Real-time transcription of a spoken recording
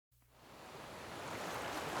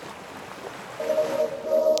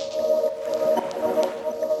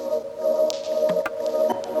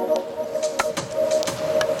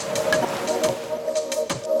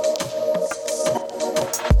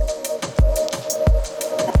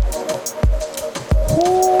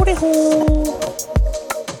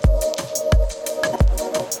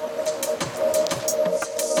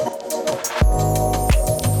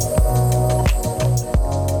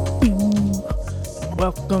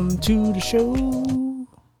Welcome to the show.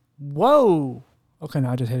 Whoa. Okay,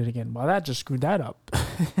 now I just hit it again. Well, that just screwed that up.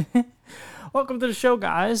 Welcome to the show,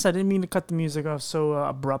 guys. I didn't mean to cut the music off so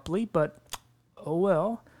abruptly, but oh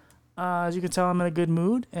well. As you can tell, I'm in a good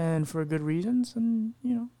mood and for good reasons, and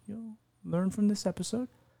you'll learn from this episode.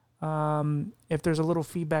 If there's a little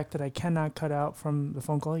feedback that I cannot cut out from the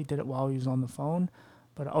phone call, he did it while he was on the phone.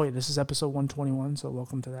 But this is episode 121, so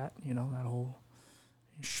welcome to that. That whole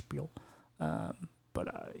spiel.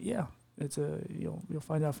 It's you'll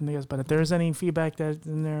find out from the guys. But if there's any feedback that's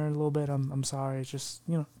in there a little bit, I'm sorry. It's just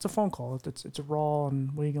it's a phone call. It's a raw,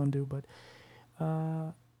 and what are you gonna do? But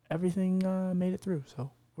everything made it through,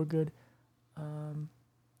 so we're good.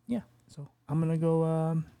 So I'm gonna go.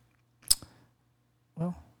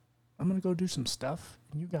 I'm gonna go do some stuff,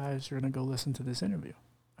 and you guys are gonna go listen to this interview.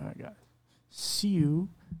 All right, guys. See you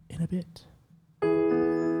in a bit.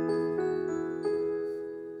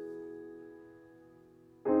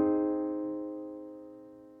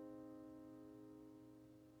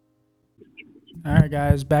 All right,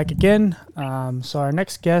 guys, back again. So our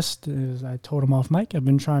next guest is, I told him off mic, I've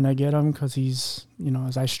been trying to get him because he's,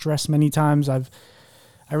 as I stress many times, I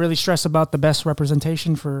really stress about the best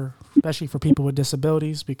representation especially for people with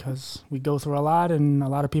disabilities, because we go through a lot and a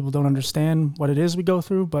lot of people don't understand what it is we go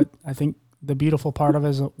through. But I think the beautiful part of it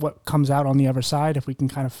is what comes out on the other side, if we can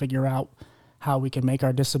kind of figure out how we can make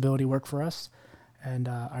our disability work for us. And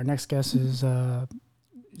our next guest is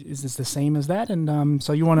this the same as that? And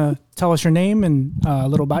so you want to tell us your name and a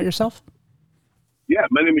little about yourself? Yeah,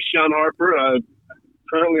 my name is Sean Harper.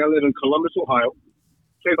 Currently, I live in Columbus, Ohio.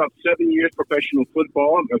 Played about 7 years professional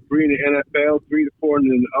football, 3 in the NFL, 3 to 4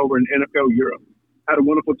 over in NFL Europe. Had a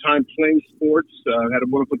wonderful time playing sports. Had a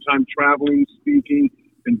wonderful time traveling, speaking,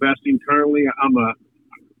 investing. Currently, I'm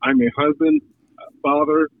a husband,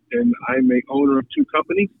 father, and I'm a owner of 2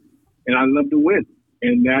 companies, and I love to win.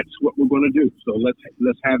 And that's what we're going to do. So let's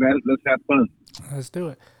have at it. Let's have fun. Let's do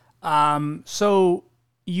it. So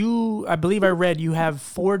I believe I read you have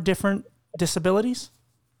 4 different disabilities.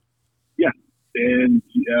 Yeah, and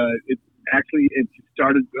it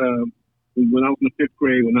started when I was in the 5th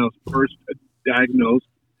grade, when I was first diagnosed.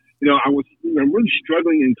 I was really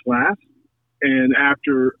struggling in class, and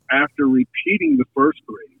after repeating the 1st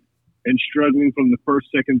grade and struggling from the 1st,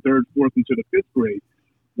 2nd, 3rd, 4th into the 5th grade.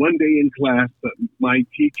 One day in class, my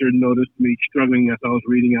teacher noticed me struggling as I was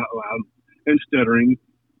reading out loud and stuttering,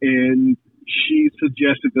 and she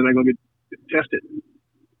suggested that I go get tested.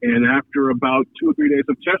 And after about 2 or 3 days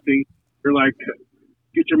of testing, they're like,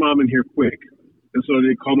 "Get your mom in here quick." And so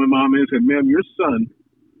they called my mom in and said, "Ma'am, your son,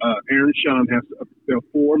 Aaron Sean, has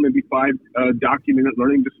 4, maybe 5 documented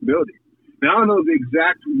learning disabilities." Now, I don't know the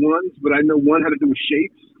exact ones, but I know one had to do with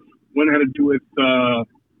shapes, one had to do with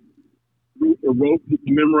rote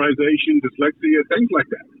memorization, dyslexia, things like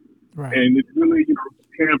that. Right. And it's really,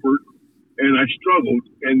 hampered, and I struggled.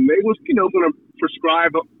 And they was, going to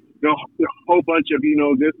prescribe a whole bunch of,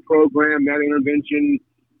 this program, that intervention,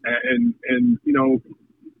 and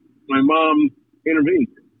my mom intervened.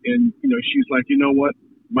 And, she's like, "You know what?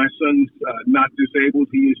 My son's not disabled.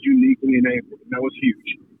 He is uniquely enabled." And that was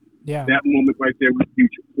huge. Yeah. That moment right there was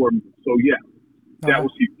huge for me. So, yeah, that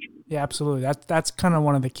was huge. Yeah, absolutely. That's kind of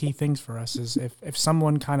one of the key things for us is if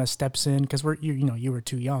someone kind of steps in, because you were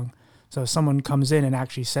too young. So if someone comes in and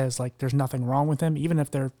actually says like there's nothing wrong with him, even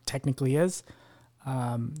if there technically is,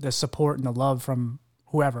 the support and the love from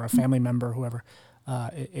whoever, a family member, whoever,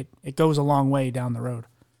 it goes a long way down the road.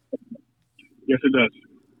 Yes, it does.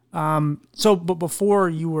 But before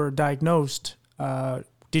you were diagnosed,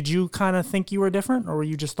 did you kind of think you were different, or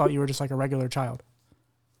you just thought you were just like a regular child?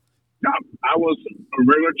 No, I was a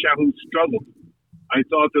regular child who struggled. I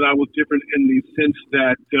thought that I was different in the sense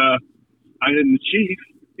that I didn't achieve.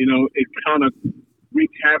 It kind of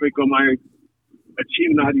wreaked havoc on my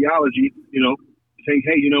achievement ideology, saying,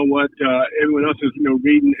 "Hey, you know what? Everyone else is,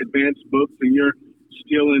 reading advanced books, and you're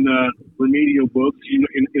still in remedial books.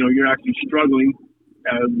 You're actually struggling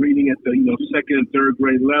reading at the, 2nd and 3rd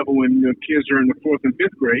grade level, and your kids are in the 4th and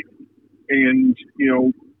 5th grade, and,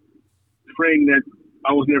 praying that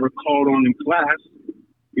I was never called on in class,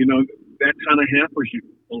 that kind of hampers you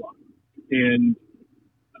a lot." And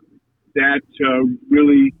that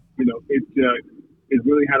really, it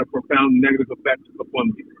really had a profound negative effect upon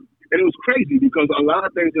me. And it was crazy because a lot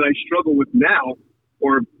of things that I struggle with now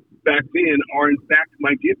or back then are in fact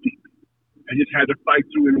my gifting. I just had to fight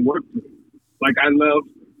through and work through it. Like, I love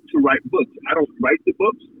to write books. I don't write the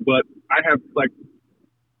books, but I have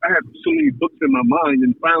so many books in my mind,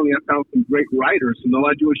 and finally I found some great writers, and all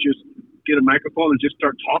I do is just get a microphone and just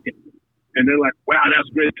start talking. And they're like, "Wow, that's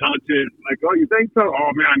great content." Like, "Oh, you think so?"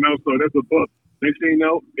 "Oh man, I know so. That's a book." Next thing you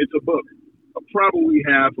know, it's a book. I probably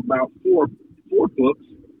have about four books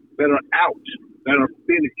that are out, that are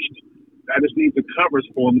finished. I just need the covers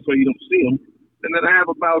for them so you don't see them. And then I have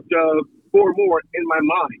about four more in my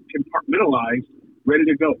mind, compartmentalized, ready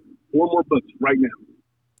to go. Four more books right now.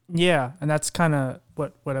 Yeah, and that's kind of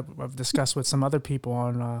what I've discussed with some other people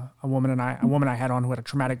on a woman I had on who had a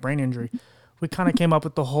traumatic brain injury. We kind of came up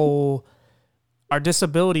with the whole, our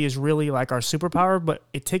disability is really like our superpower, but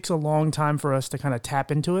it takes a long time for us to kind of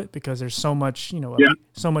tap into it because there's so much,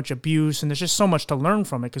 so much abuse, and there's just so much to learn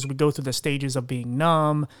from it because we go through the stages of being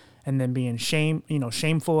numb and then being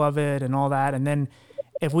shameful of it and all that, and then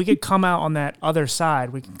if we could come out on that other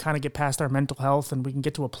side, we can kind of get past our mental health and we can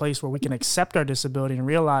get to a place where we can accept our disability and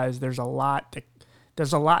realize there's a lot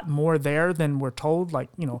more there than we're told. Like,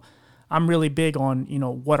 I'm really big on,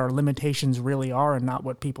 what our limitations really are and not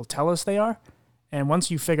what people tell us they are. And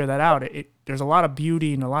once you figure that out, there's a lot of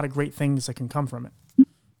beauty and a lot of great things that can come from it.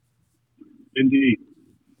 Indeed.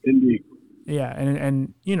 Yeah.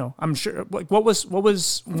 And I'm sure, like, what was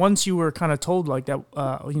once you were kind of told like that,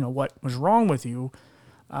 what was wrong with you,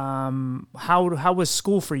 how was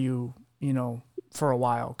school for you, for a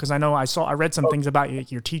while? Because I know I read some things about you.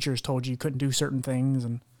 Your teachers told you couldn't do certain things,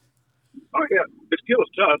 and oh yeah, it still is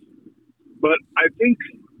tough. But I think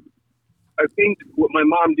what my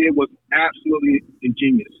mom did was absolutely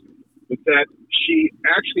ingenious. Was that she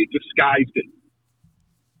actually disguised it,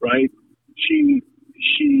 right? She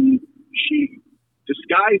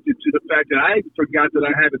disguised it to the fact that I forgot that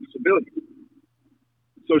I had a disability.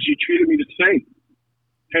 So she treated me the same.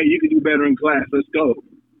 Hey, you can do better in class. Let's go.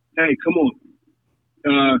 Hey, come on.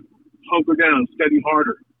 Hunker down. Study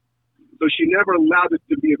harder. So she never allowed it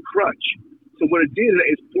to be a crutch. So what it did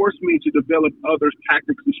is forced me to develop other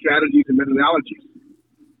tactics and strategies and methodologies.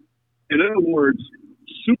 In other words,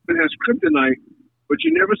 Superman has kryptonite, but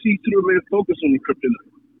you never see Superman focus on the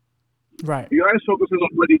kryptonite. Right. He always focuses on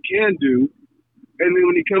what he can do, and then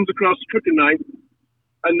when he comes across kryptonite,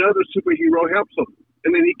 another superhero helps him,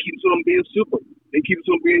 and then he keeps on being super. It keeps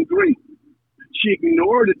on being great. She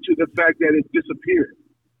ignored it to the fact that it disappeared.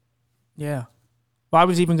 Yeah. Well, I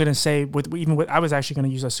was even going to say, I was actually going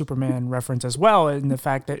to use a Superman reference as well, in the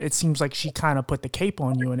fact that it seems like she kind of put the cape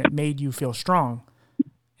on you and it made you feel strong.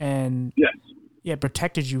 And yes. Yeah, it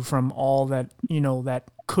protected you from all that, that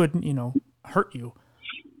could, hurt you.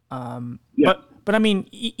 Yeah. But I mean,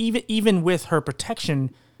 even with her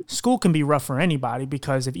protection, school can be rough for anybody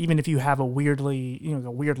because even if you have a weird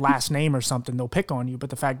last name or something, they'll pick on you. But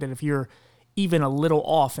the fact that if you're even a little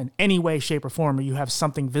off in any way, shape, or form, or you have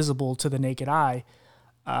something visible to the naked eye,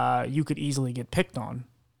 you could easily get picked on.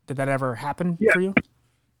 Did that ever happen for you?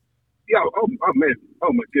 Yeah. Oh man.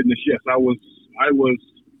 Oh my goodness. Yes, I was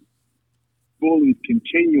bullied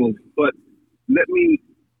continually. But let me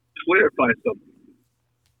clarify something.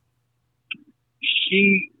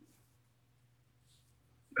 She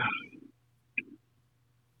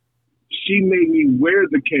made me wear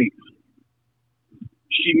the cape.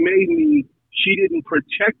 She didn't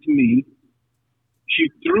protect me. She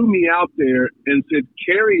threw me out there and said,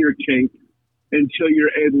 carry your cape until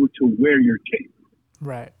you're able to wear your cape.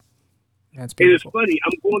 Right. That's beautiful. beautiful. And it's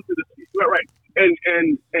funny. I'm going through this. Right.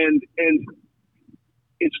 And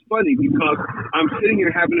it's funny because I'm sitting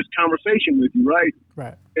here having this conversation with you, right?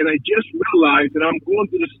 Right. And I just realized that I'm going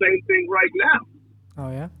through the same thing right now.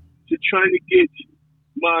 Oh, yeah? To trying to get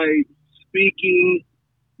my speaking,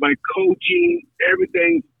 my coaching,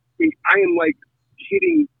 everything. I am like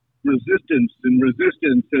hitting resistance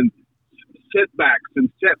and setbacks. I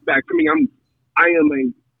mean, I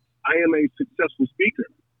am a successful speaker.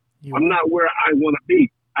 I'm not where I want to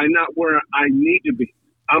be. I'm not where I need to be.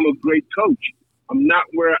 I'm a great coach. I'm not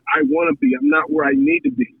where I want to be. I'm not where I need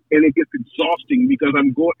to be. And it gets exhausting because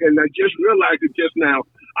and I just realized it just now,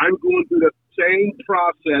 I'm going through the same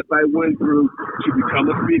process I went through to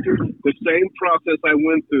become a speaker, the same process I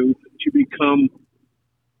went through to become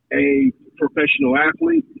a professional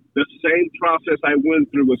athlete, the same process I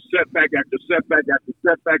went through with setback after setback after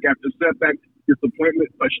setback after setback,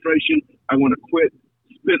 disappointment, frustration. I want to quit,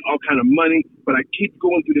 spend all kind of money, but I keep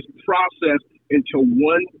going through this process until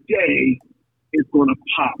one day it's going to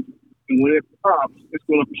pop. And when it pops, it's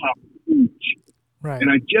going to pop huge. Right.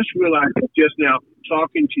 And I just realized just now,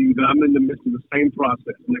 talking to you, that I'm in the midst of the same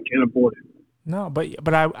process and I can't avoid it. No, but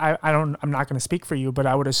I'm not going to speak for you, but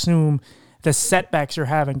I would assume the setbacks you're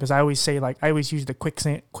having, because I always use the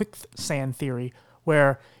quicksand theory,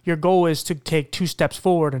 where your goal is to take 2 steps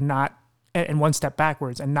forward and 1 step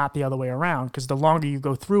backwards and not the other way around. Because the longer you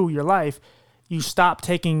go through your life, you stop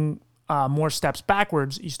taking more steps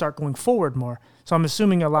backwards, you start going forward more. So I'm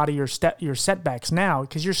assuming a lot of your setbacks now,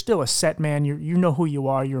 because you're still a set man, you know who you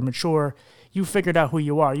are, you're mature, you figured out who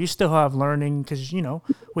you are. You still have learning, because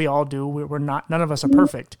we all do. We're not, none of us are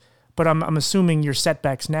perfect, but I'm assuming your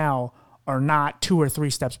setbacks now are not 2 or 3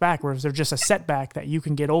 steps backwards. They're just a setback that you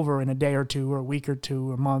can get over in a day or two, or a week or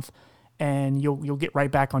two, or a month, and you'll get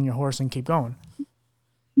right back on your horse and keep going.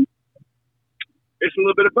 It's a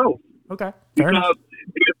little bit of both. Okay, fair enough.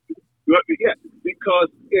 Because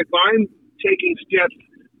if I'm taking steps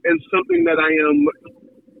in something that I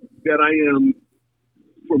am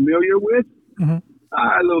familiar with,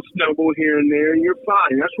 a little stumble here and there, and you're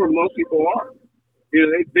fine. That's where most people are.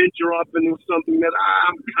 They venture off into something that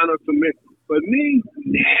I'm kind of familiar. But me,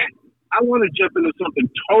 I want to jump into something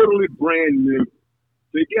totally brand new.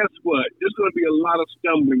 So guess what? There's going to be a lot of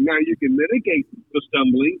stumbling. Now, you can mitigate the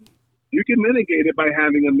stumbling. You can mitigate it by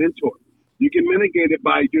having a mentor. You can mitigate it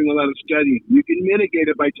by doing a lot of studying. You can mitigate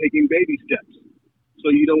it by taking baby steps so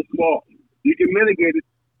you don't fall. You can mitigate it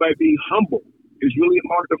by being humble. It's really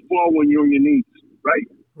hard to fall when you're on your knees, right?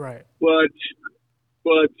 Right. But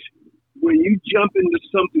when you jump into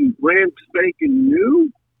something brand spanking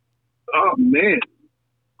new, oh man,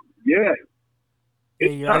 yeah.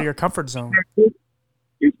 You're out of your comfort zone.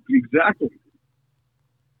 Exactly.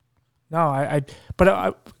 No,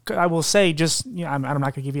 I will say, just, I'm not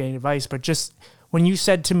going to give you any advice, but just when you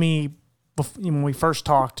said to me when we first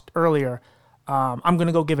talked earlier, I'm going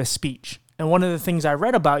to go give a speech. And one of the things I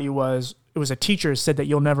read about you was, it was a teacher said that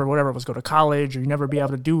you'll never, whatever it was, go to college, or you never be able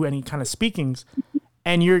to do any kind of speakings.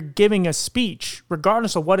 And you're giving a speech,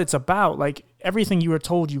 regardless of what it's about, like everything you were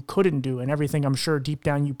told you couldn't do, and everything I'm sure deep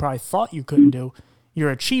down you probably thought you couldn't do, you're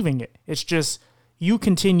achieving it. It's just, you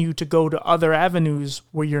continue to go to other avenues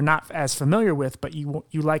where you're not as familiar with, but you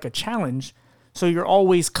like a challenge. So you're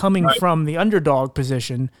always coming from the underdog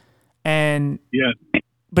position. And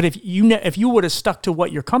but if you would have stuck to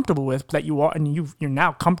what you're comfortable with, that you are, and you're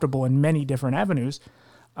now comfortable in many different avenues,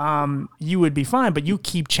 you would be fine. But you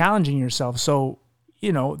keep challenging yourself, so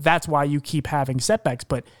that's why you keep having setbacks.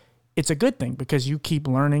 But it's a good thing, because you keep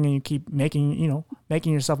learning and you keep making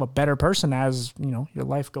yourself a better person as your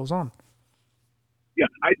life goes on. Yeah,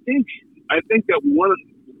 I think that one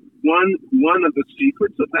of the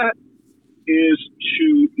secrets of that is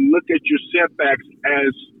to look at your setbacks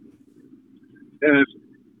as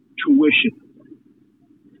tuition.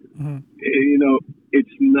 Mm-hmm.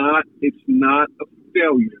 It's not a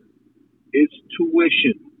failure. It's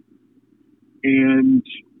tuition, and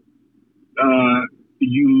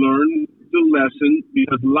you learn the lesson,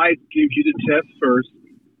 because life gives you the test first.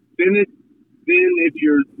 Then if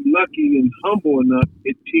you're lucky and humble enough,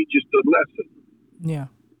 it teaches the lesson. Yeah.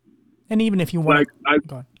 And even if you want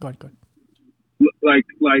go ahead.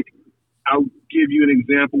 Like I'll give you an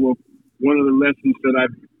example of one of the lessons that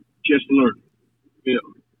I've just learned.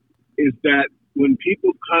 Is that when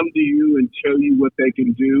people come to you and tell you what they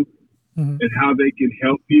can do and how they can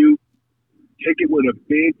help you, take it with a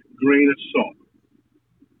big grain of salt.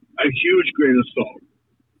 A huge grain of salt.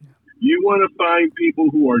 Yeah. You want to find people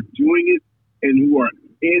who are doing it and who are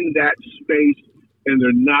in that space, and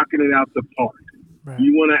they're knocking it out the park. Right.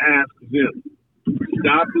 You want to ask them.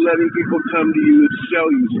 Stop letting people come to you and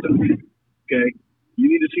sell you stuff. Okay? You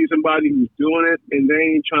need to see somebody who's doing it and they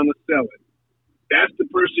ain't trying to sell it. That's the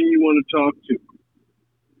person you want to talk to.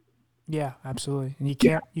 Yeah, absolutely. And you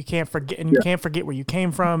can't forget, and you can't forget where you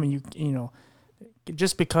came from, and you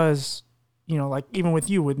just because like even with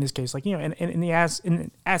you in this case, like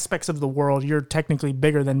in aspects of the world, you're technically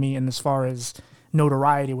bigger than me in as far as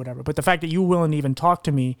notoriety or whatever. But the fact that you willing to even talk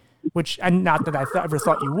to me, which, and not that I ever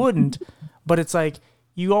thought you wouldn't, but it's like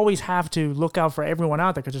you always have to look out for everyone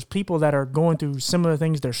out there, because there's people that are going through similar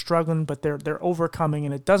things. They're struggling, but they're overcoming,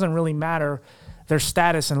 and it doesn't really matter their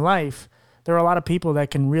status in life. There are a lot of people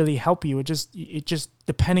that can really help you. It just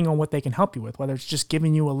depending on what they can help you with, whether it's just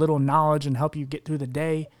giving you a little knowledge and help you get through the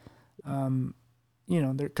day.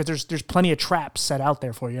 Because there's plenty of traps set out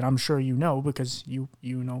there for you, and I'm sure because you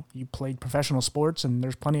played professional sports, and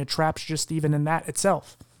there's plenty of traps just even in that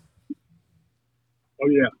itself. Oh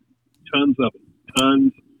yeah, tons of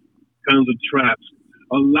them, tons of traps.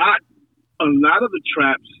 A lot of the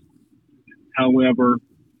traps, however,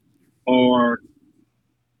 are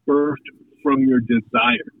birthed from your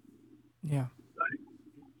desire. Yeah. Right?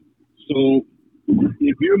 So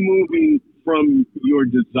if you're moving from your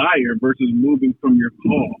desire versus moving from your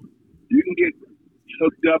call, you can get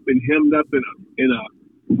hooked up and hemmed up in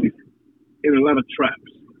a lot of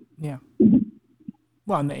traps. Yeah.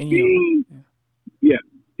 Well,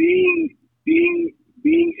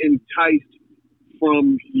 being enticed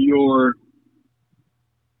from your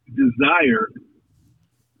desire,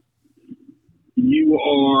 you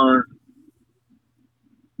are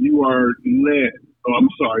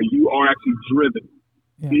actually driven.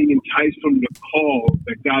 Yeah. Being enticed from the call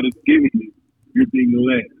that God is giving you, you're being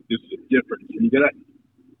led. There's a difference. And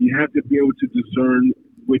you have to be able to discern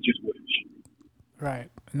which is which. Right.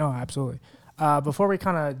 No, absolutely. Before we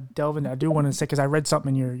kind of delve into, I do want to say, because I read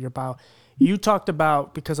something in your bio, you talked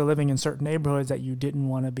about because of living in certain neighborhoods that you didn't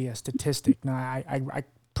want to be a statistic. Now, I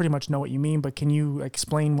pretty much know what you mean, but can you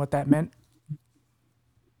explain what that meant?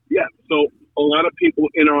 Yeah. So a lot of people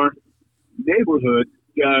in our neighborhood,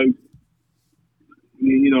 20,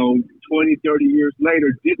 30 years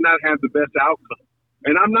later, did not have the best outcome.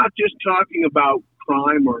 And I'm not just talking about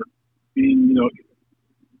crime or being,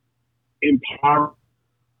 empowered,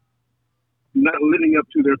 not living up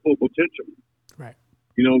to their full potential. Right.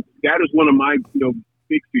 That is one of my,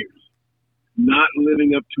 big fears, not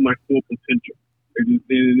living up to my full potential.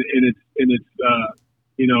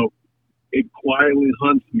 It quietly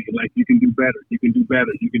hunts me like, you can do better, you can do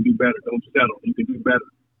better, you can do better, don't settle, you can do better.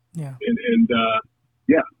 Yeah.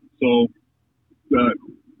 So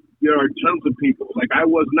there are tons of people. Like, I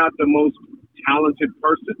was not the most talented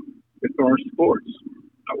person as far as sports.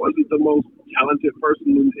 I wasn't the most talented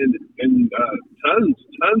person in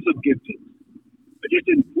tons of gifting. I just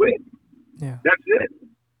didn't quit. Yeah. That's it.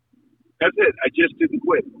 I just didn't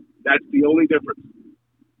quit. That's the only difference.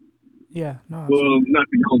 Yeah. No. Absolutely. Well, not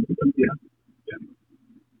the only, but yeah.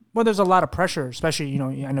 Well, there's a lot of pressure, especially,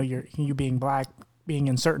 I know you being black, being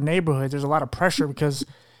in certain neighborhoods, there's a lot of pressure because,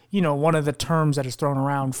 one of the terms that is thrown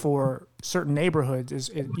around for certain neighborhoods is,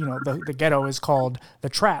 the ghetto is called the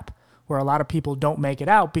trap, where a lot of people don't make it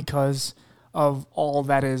out because of all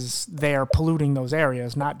that is there polluting those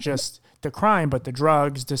areas, not just the crime, but the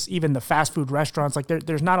drugs, just even the fast food restaurants. Like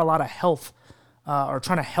there's not a lot of health or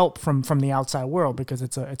trying to help from the outside world because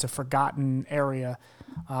it's a forgotten area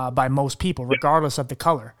by most people, regardless of the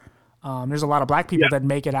color. There's a lot of black people that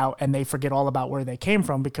make it out and they forget all about where they came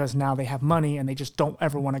from because now they have money and they just don't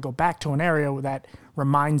ever want to go back to an area that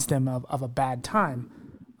reminds them of a bad time.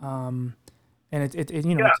 And and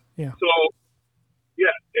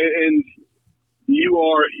you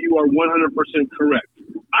are 100% correct.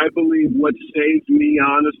 I believe what saved me,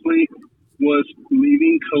 honestly, was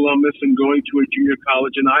leaving Columbus and going to a junior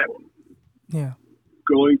college in Iowa. Yeah.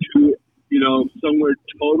 Going to, somewhere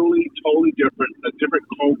totally different, a different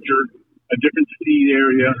culture, a different feed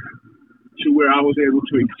area, to where I was able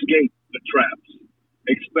to escape the traps,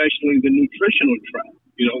 especially the nutritional trap.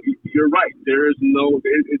 You're right. It's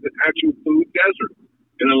an actual food desert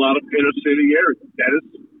in a lot of inner city areas. That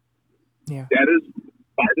is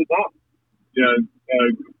by design.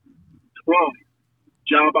 Crime,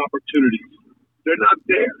 job opportunities, they're not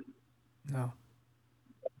there. No.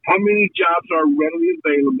 How many jobs are readily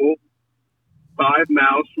available 5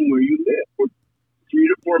 miles from where you live, or 3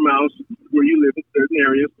 to 4 miles where you live in certain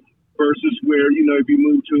areas, versus where, if you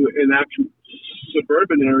move to an actual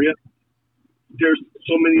suburban area, there's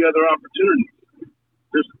so many other opportunities.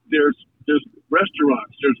 There's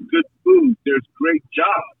restaurants, there's good food, there's great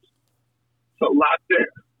jobs. It's a lot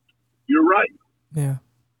there. You're right. Yeah.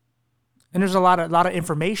 And there's a lot of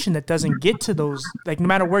information that doesn't get to those, like, no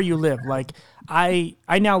matter where you live. Like, I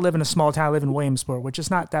now live in a small town. I live in Williamsport, which is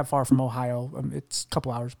not that far from Ohio. It's a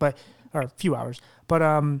couple hours, or a few hours. But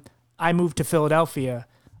I moved to Philadelphia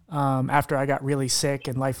after I got really sick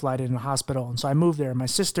and life-flighted in a hospital. And so I moved there. My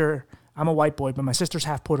sister, I'm a white boy, but my sister's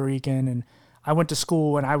half Puerto Rican. And I went to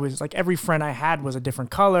school, and I was like, every friend I had was a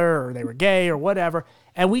different color, or they were gay, or whatever.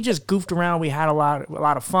 And we just goofed around. We had a lot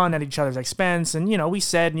of fun at each other's expense, and we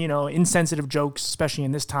said insensitive jokes, especially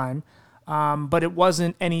in this time. But it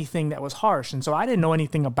wasn't anything that was harsh, and so I didn't know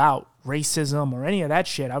anything about racism or any of that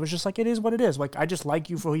shit. I was just like, it is what it is. Like, I just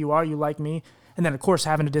like you for who you are. You like me, and then of course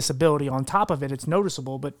having a disability on top of it, it's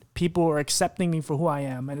noticeable. But people are accepting me for who I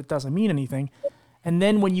am, and it doesn't mean anything. And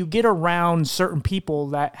then when you get around certain people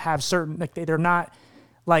that have certain, like, they're not,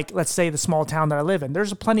 like, let's say the small town that I live in,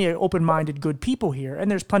 there's plenty of open-minded, good people here,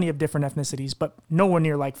 and there's plenty of different ethnicities, but nowhere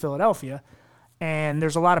near like Philadelphia. And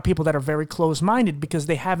there's a lot of people that are very close-minded because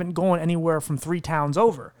they haven't gone anywhere from 3 towns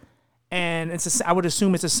over. And I would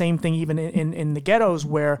assume it's the same thing even in the ghettos,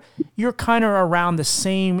 where you're kind of around the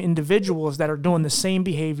same individuals that are doing the same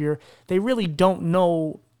behavior. They really don't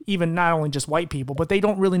know, even not only just white people, but they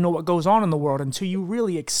don't really know what goes on in the world until you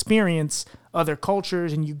really experience other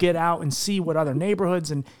cultures and you get out and see what other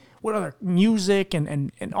neighborhoods and what other music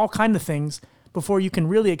and all kinds of things before you can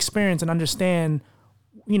really experience and understand,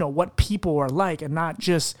 what people are like, and not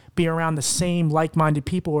just be around the same like-minded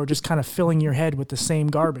people or just kind of filling your head with the same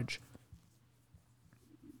garbage.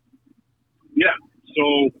 Yeah.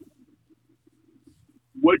 So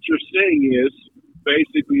what you're saying is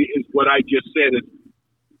basically is what I just said is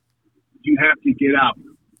you have to get out.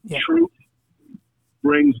 Yeah. Truth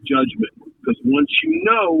brings judgment because once you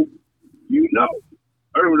know, you know.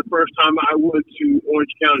 I remember the first time I went to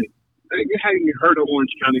Orange County. I hadn't even heard of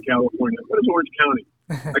Orange County, California. What is Orange County?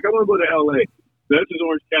 Like, I want to go to L.A. This is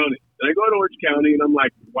Orange County. And I go to Orange County, and I'm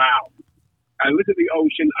like, wow. I look at the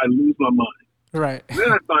ocean, I lose my mind. Right. And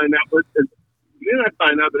then I find out that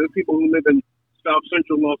there's people who live in South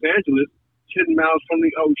Central Los Angeles, 10 miles from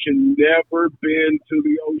the ocean, never been to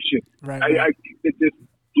the ocean. Right. It just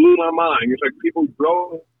blew my mind. It's like people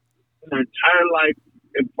grow their entire life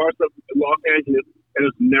in parts of Los Angeles and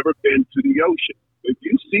has never been to the ocean. If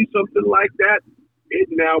you see something like that, it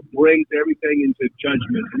now brings everything into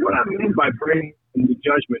judgment. And what I mean by bringing into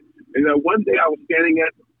judgment is that one day I was standing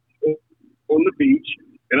on the beach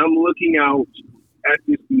and I'm looking out at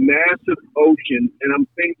this massive ocean and I'm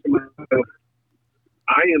thinking to myself,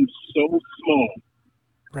 I am so small.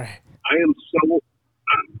 Right. I am so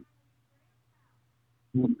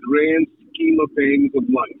grand scheme of things of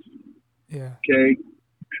life. Yeah. Okay.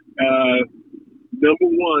 Number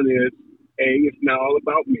one is it's not all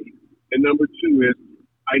about me, and number two is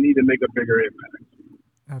I need to make a bigger impact.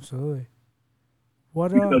 Absolutely.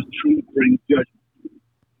 Because truth brings judgment.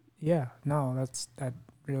 Yeah. No, that's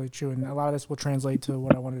really true, and a lot of this will translate to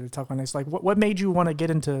what I wanted to talk about next. Like, what made you want to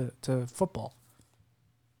get into football?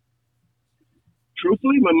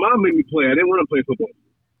 Truthfully, my mom made me play. I didn't want to play football.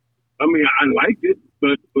 I mean, I liked it,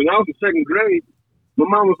 but when I was in second grade, my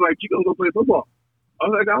mom was like, "You gonna go play football?" I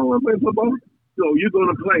was like, "I don't want to play football." So you're going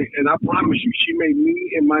to play. And I promise you, she made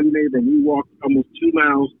me and my neighbor, we walked almost 2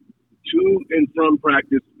 miles to and from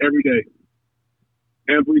practice every day,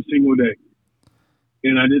 every single day.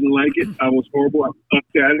 And I didn't like it. I was horrible. I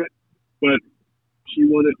sucked at it. But she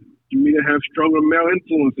wanted me to have stronger male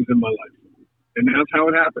influences in my life. And that's how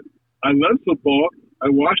it happened. I loved football. I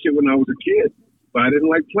watched it when I was a kid. But I didn't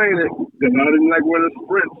like playing it because I didn't like running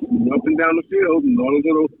sprints and up and down the field and all those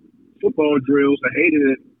little football drills. I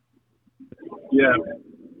hated it. Yeah.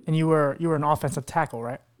 And you were an offensive tackle,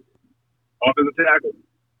 right? Offensive tackle.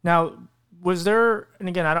 Now, was there? And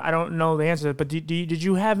again, I don't know the answer, but did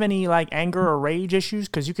you have any like anger or rage issues?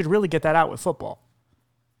 Because you could really get that out with football.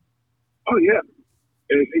 Oh yeah,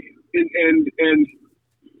 and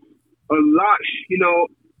a lot. You know,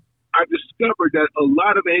 I discovered that a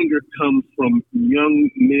lot of anger comes from young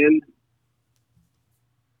men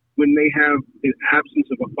when they have an absence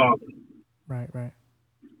of a father. Right.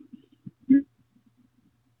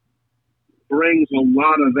 Brings a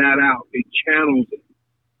lot of that out. It channels it.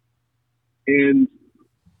 And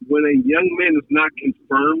when a young man is not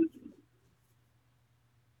confirmed,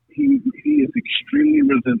 he is extremely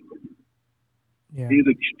resentful. Yeah. He is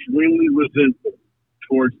extremely resentful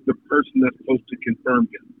towards the person that's supposed to confirm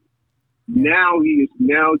him. Now he is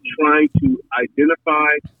trying to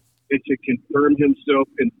identify and to confirm himself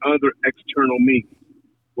in other external means,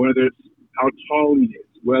 whether it's how tall he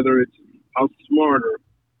is, whether it's how smart or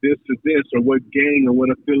this or this or what gang or what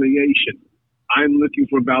affiliation. I'm looking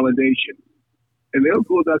for validation. And they'll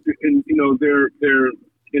go out their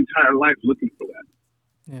entire life looking for that.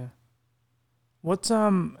 Yeah. What's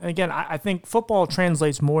again, I think football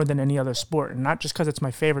translates more than any other sport, and not just because it's my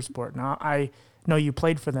favorite sport. Now I know you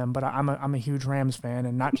played for them, but I'm a huge Rams fan,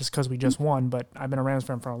 and not just because we just won, but I've been a Rams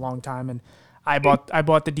fan for a long time, and I bought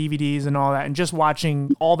the DVDs and all that, and just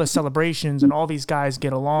watching all the celebrations and all these guys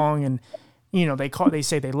get along, and they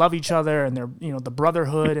say they love each other, and they're the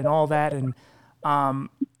brotherhood and all that, and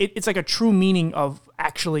it's like a true meaning of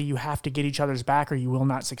actually you have to get each other's back or you will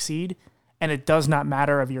not succeed. And it does not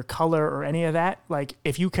matter of your color or any of that. Like,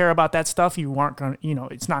 if you care about that stuff, you aren't going to,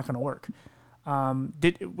 it's not going to work. For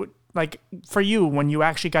you, when you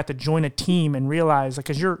actually got to join a team and realize, like,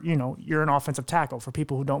 because you're an offensive tackle, for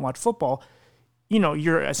people who don't watch football,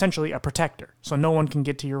 you're essentially a protector. So no one can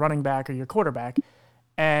get to your running back or your quarterback.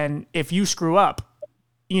 And if you screw up,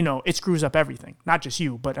 it screws up everything. Not just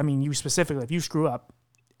you, but I mean, you specifically, if you screw up,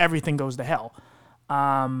 everything goes to hell.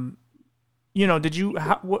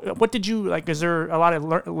 What did you like? Is there a lot of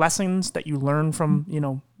lessons that you learned from,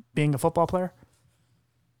 being a football player?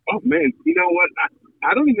 Oh man, you know what?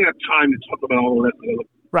 I don't even have time to talk about all the lessons.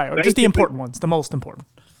 Right, or just the important ones, the most important.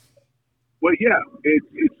 Well, yeah,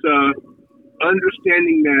 it's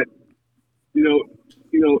understanding that,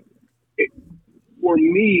 for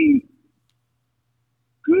me,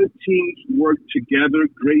 good teams work together.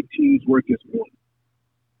 Great teams work as one.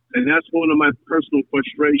 And that's one of my personal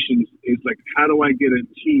frustrations is like, how do I get a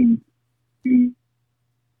team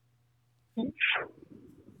of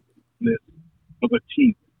a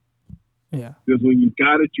team? Yeah. Because when you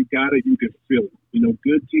got it, you can feel it. You know,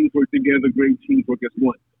 good teams work together, great teams work as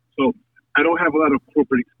one. So I don't have a lot of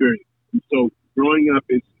corporate experience. And so growing up,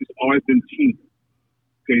 it's always been team.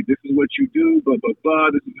 Okay, this is what you do, blah, blah,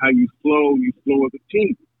 blah. This is how you flow. You flow as a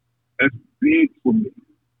team. That's big for me.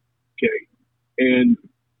 Okay. And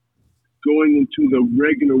going into the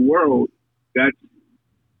regular world, that's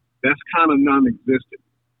kind of non-existent.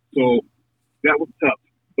 So that was tough.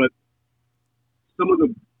 But some of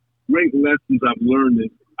the great lessons I've learned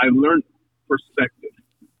is I learned perspective.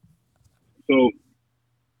 So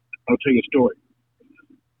I'll tell you a story.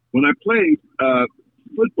 When I played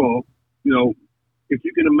football, you know, if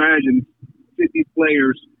you can imagine 50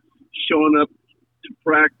 players showing up to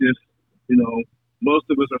practice, you know, most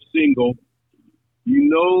of us are single. You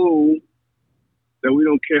know that we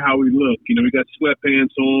don't care how we look. You know, we got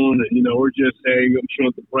sweatpants on and, you know, we're just, hey, I'm showing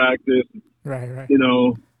up to practice. Right. You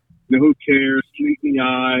know, who cares? Sleepy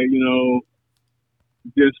eye, you know,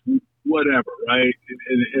 just whatever, right?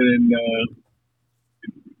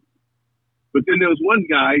 But then there was one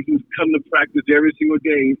guy who's come to practice every single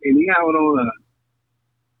day, and he had on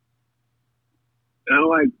and I'm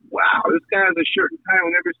like, wow, this guy has a shirt and tie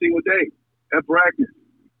on every single day at practice.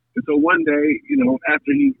 And so one day, you know,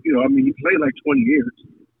 after he played like 20 years,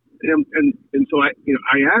 and so I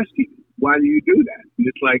asked him, why do you do that? And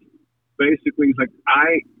it's like, basically, it's like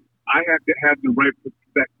I have to have the right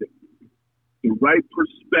perspective. The right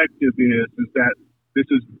perspective is that this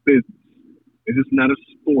is business. It is not a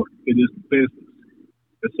sport. It is business.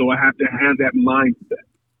 And so I have to have that mindset.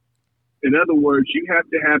 In other words, you have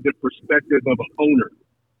to have the perspective of an owner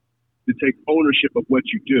to take ownership of what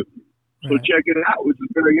you do. So check it out, which is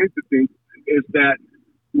very interesting, is that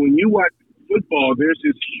when you watch football, there's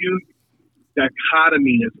this huge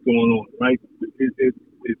dichotomy that's going on, right?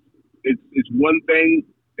 It's one thing,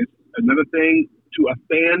 it's another thing. To a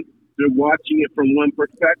fan, they're watching it from one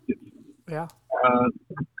perspective. Yeah.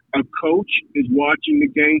 A coach is watching the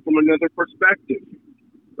game from another perspective,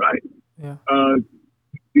 right? Yeah.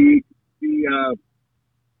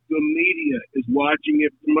 The media is watching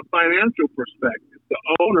it from a financial perspective. The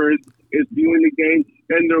owner is viewing the game,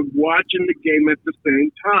 and they're watching the game at the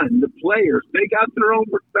same time. The players, they got their own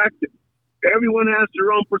perspective. Everyone has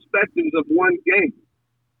their own perspectives of one game.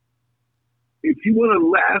 If you want to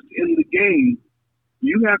last in the game,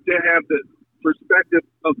 you have to have the perspective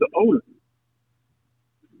of the owner.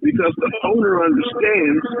 Because the owner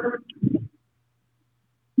understands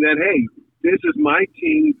that, hey, this is my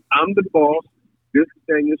team. I'm the boss. This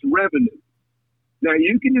thing is revenue. Now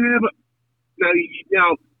you can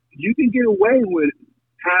get away with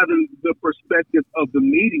having the perspective of the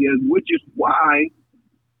media, which is why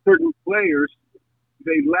certain players,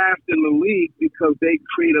 they last in the league because they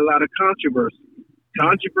create a lot of controversy.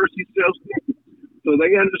 Controversy sells tickets. So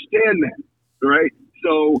they understand that, right?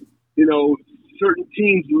 So, you know, certain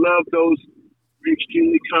teams love those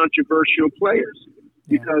extremely controversial players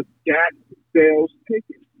because that sells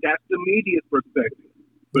tickets. That's the media's perspective.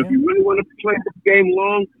 But if you really want to play the game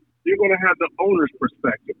long, you're going to have the owner's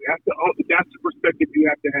perspective. That's the perspective you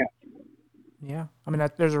have to have. Yeah. I mean,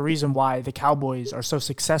 there's a reason why the Cowboys are so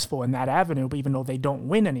successful in that avenue, but even though they don't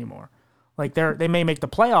win anymore. Like they may make the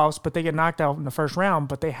playoffs, but they get knocked out in the first round,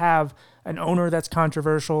 but they have an owner that's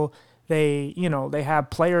controversial. They have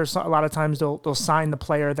players, a lot of times they'll sign the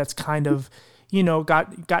player that's kind of, you know,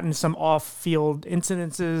 gotten some off-field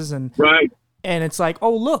incidences and right. And it's like,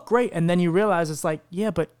 oh, look, great. And then you realize it's like,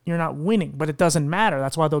 yeah, but you're not winning. But it doesn't matter.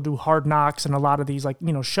 That's why they'll do Hard Knocks and a lot of these, like,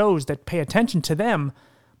 you know, shows that pay attention to them.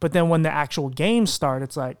 But then when the actual games start,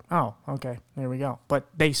 it's like, oh, okay, there we go. But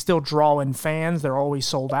they still draw in fans. They're always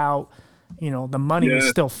sold out. You know, the money is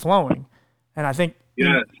still flowing. And I think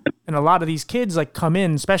and a lot of these kids, like, come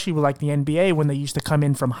in, especially with, like, the NBA, when they used to come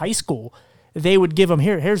in from high school, they would give them,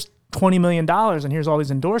 here's $20 million and here's all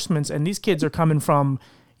these endorsements. And these kids are coming from,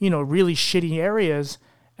 you know, really shitty areas.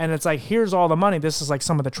 And it's like, here's all the money. This is like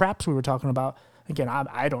some of the traps we were talking about. Again,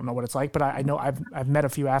 I don't know what it's like, but I know I've met a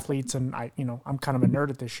few athletes and I'm kind of a nerd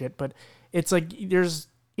at this shit, but it's like, there's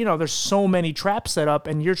so many traps set up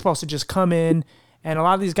and you're supposed to just come in. And a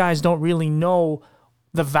lot of these guys don't really know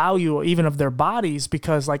the value even of their bodies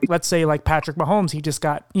because, like, let's say like Patrick Mahomes, he just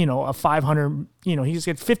got, you know, a 500, you know, he just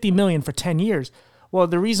get 50 million for 10 years. Well,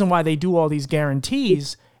 the reason why they do all these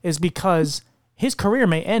guarantees is because his career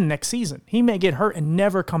may end next season. He may get hurt and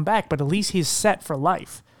never come back, but at least he's set for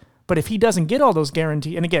life. But if he doesn't get all those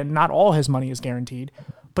guaranteed, and again, not all his money is guaranteed,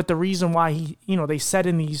 but the reason why they set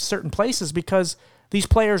in these certain places because these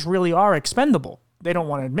players really are expendable. they don't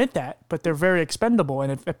want to admit that, but they're very expendable.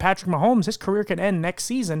 And if Patrick Mahomes, his career could end next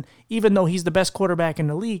season, even though he's the best quarterback in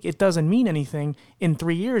the league, it doesn't mean anything. In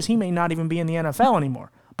 3 years, he may not even be in the NFL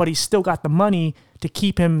anymore, but he's still got the money to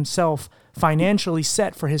keep himself financially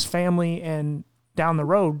set for his family and down the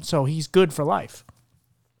road, so he's good for life.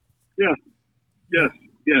 Yeah. Yes.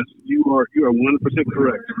 You are 100%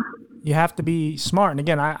 correct. You have to be smart. And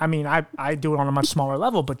again, I do it on a much smaller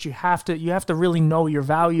level, but you have to really know your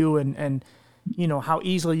value and you know how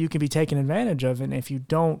easily you can be taken advantage of. And if you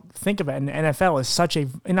don't think of it, and NFL is such a,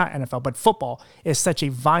 not NFL, but football is such a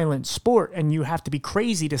violent sport, and you have to be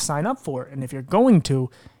crazy to sign up for it. And if you're going to,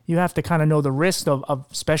 you have to kind of know the risk of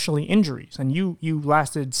especially injuries. And you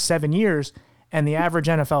lasted 7 years, and the average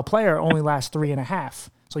NFL player only lasts 3.5.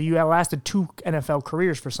 So you lasted 2 NFL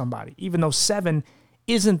careers for somebody, even though 7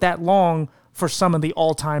 isn't that long for some of the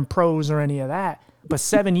all-time pros or any of that. But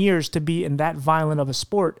 7 years to be in that violent of a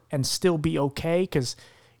sport and still be okay, because,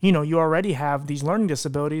 you know, you already have these learning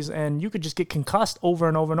disabilities, and you could just get concussed over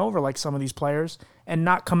and over and over like some of these players and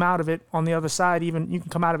not come out of it on the other side. Even you can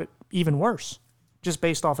come out of it even worse, just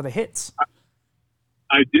based off of the hits.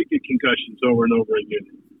 I did get concussions over and over again.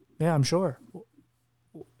 Yeah, I'm sure.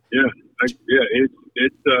 Yeah, I can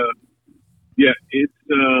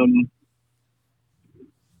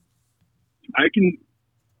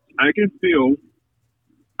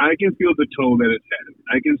feel the toll that it's had.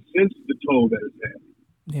 I can sense the toll that it's had.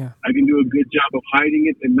 Yeah. I can do a good job of hiding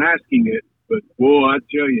it and masking it, but boy, I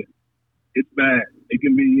tell you, it's bad. It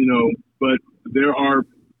can be, you know, but there are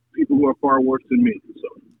people who are far worse than me. So.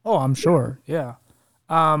 Oh, I'm sure. Yeah.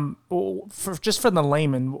 For the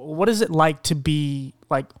layman, what is it like to be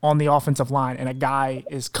like on the offensive line and a guy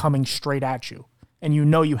is coming straight at you, and you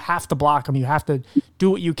know you have to block him, you have to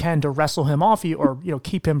do what you can to wrestle him off you, or you know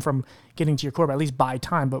keep him from getting to your quarterback, at least buy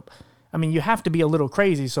time. But I mean, you have to be a little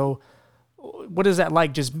crazy. So, what is that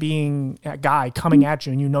like, just being a guy coming at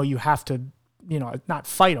you, and you know you have to, you know, not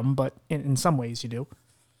fight him, but in some ways you do.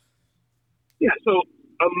 Yeah. So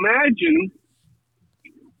imagine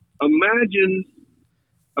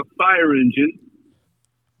a fire engine,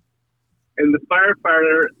 and the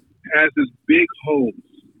firefighter has this big hose.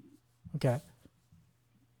 Okay.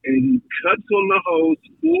 And he cuts on the hose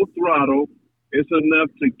full throttle. It's enough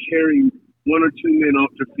to carry 1 or 2 men off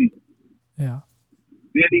their feet. Yeah.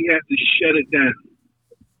 Then he has to shut it down.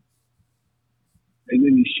 And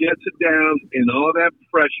then he shuts it down, and all that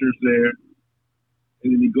pressure's there.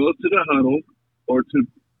 And then he goes to the huddle or to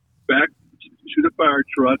back to the fire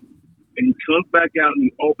truck, and he comes back out and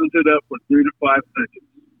he opens it up for 3 to 5 seconds.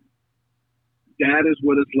 That is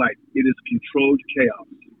what it's like. It is controlled chaos.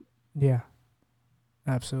 Yeah,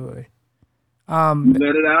 absolutely. You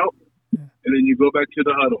let it out, and then you go back to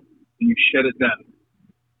the huddle and you shut it down.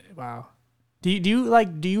 Wow. Do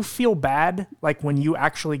you feel bad like when you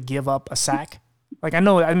actually give up a sack? Like, I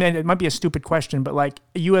mean, it might be a stupid question, but like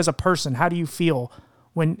you as a person, how do you feel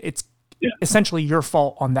when it's essentially your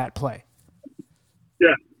fault on that play?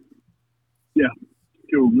 Yeah. I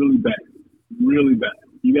feel really bad. Really bad.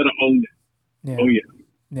 You got to own it. Yeah. Oh, yeah.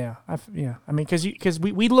 Yeah. I mean, because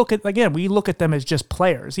we look at them as just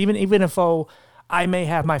players. Even if I may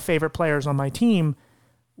have my favorite players on my team,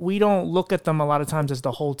 we don't look at them a lot of times as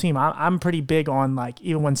the whole team. I'm pretty big on, like,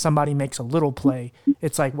 even when somebody makes a little play,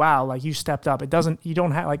 it's like, wow, like you stepped up. You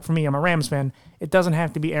don't have, like, for me, I'm a Rams fan. It doesn't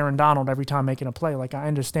have to be Aaron Donald every time making a play. Like, I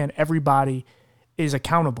understand everybody is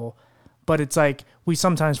accountable, but it's like we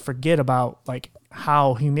sometimes forget about like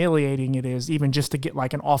how humiliating it is even just to get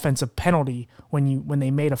like an offensive penalty when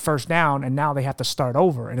they made a first down and now they have to start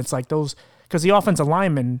over. And it's like those, because the offensive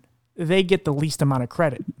linemen, they get the least amount of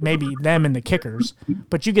credit, maybe them and the kickers,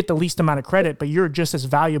 but you get the least amount of credit, but you're just as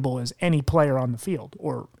valuable as any player on the field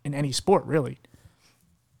or in any sport, really.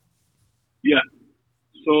 Yeah.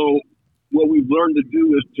 So what we've learned to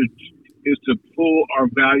do is to pull our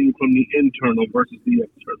value from the internal versus the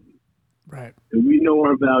external. Right. And we know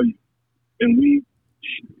our value, and we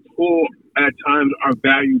pull at times our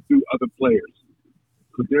value through other players.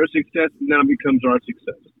 Because their success now becomes our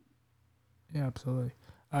success. Yeah, absolutely.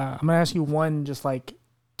 I'm going to ask you one just like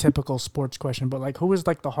typical sports question, but like who is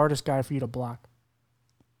like the hardest guy for you to block?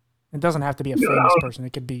 It doesn't have to be a famous person.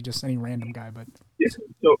 It could be just any random guy. But yeah.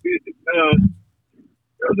 So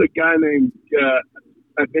there was a guy named,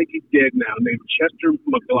 I think he's dead now, named Chester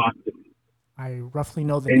McLaughlin. I roughly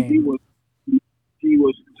know the name. He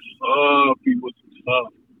was tough. He was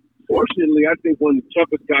tough. Fortunately, I think one of the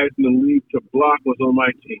toughest guys in the league to block was on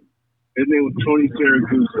my team. His name was Tony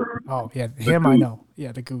Siragusa. Oh, yeah. Him I know.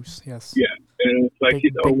 Yeah, the Goose, yes. Yeah. And it's like,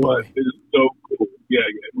 you know what? It is so cool. Yeah,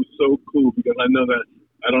 it was so cool because I know that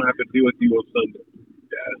I don't have to deal with you on Sunday.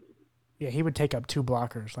 Yeah, he would take up 2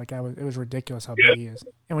 blockers. Like it was ridiculous how Yeah, big he is.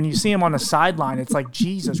 And when you see him on the sideline, it's like,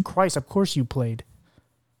 Jesus Christ, of course you played.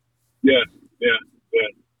 yeah, yeah, yeah.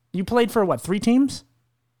 You played for what, 3 teams?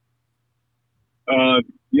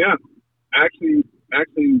 Yeah. Actually, I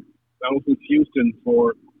was with Houston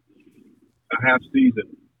for a half season.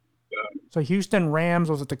 So Houston Rams,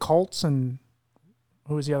 was it the Colts, and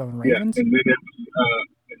who was the other one? Yeah, Ravens? and then it was,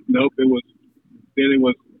 nope, it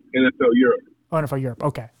was NFL Europe. Oh, NFL Europe.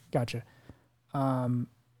 Okay, gotcha.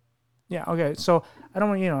 Yeah, okay. So I don't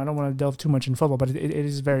want to delve too much in football, but it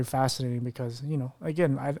is very fascinating because,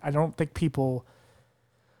 again, I don't think people,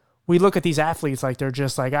 we look at these athletes like they're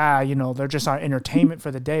just like, they're just our entertainment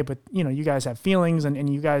for the day. But, you guys have feelings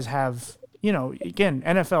and you guys have, again,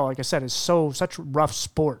 NFL, like I said, is such a rough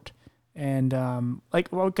sport. And so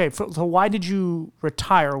why did you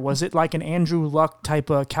retire? Was it like an Andrew Luck type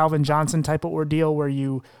of Calvin Johnson type of ordeal where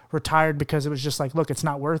you retired because it was just like, look, it's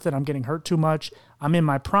not worth it. I'm getting hurt too much. I'm in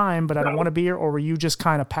my prime, but I don't want to be here. Or were you just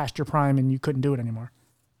kind of past your prime and you couldn't do it anymore?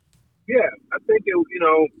 Yeah, I think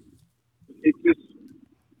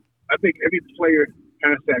I think every player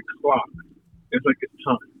has that clock. It's like it's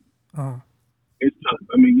time. Uh-huh. It's time.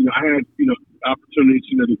 I mean, I had, opportunities,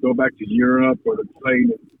 to go back to Europe or to play in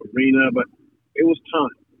the arena, but it was time.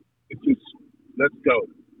 It's just, let's go.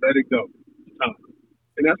 Let it go. It's time.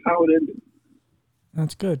 And that's how it ended.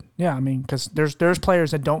 That's good. Yeah, I mean, because there's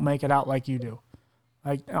players that don't make it out like you do.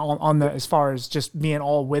 Like on the, as far as just being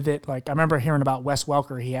all with it. Like I remember hearing about Wes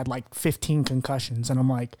Welker. He had like 15 concussions, and I'm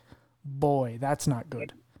like, boy, that's not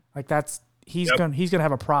good. Like he's gonna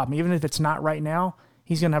have a problem. Even if it's not right now,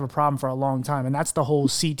 he's gonna have a problem for a long time. And that's the whole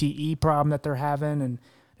CTE problem that they're having, and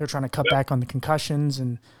they're trying to cut back on the concussions.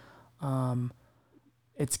 And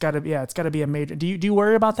it's gotta be a major. Do you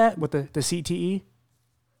worry about that with the CTE?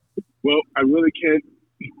 Well, I really can't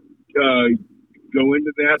go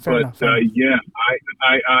into that, Fair enough. I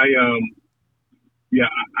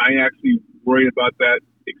actually worry about that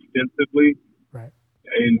extensively. Right.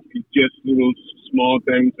 And just little small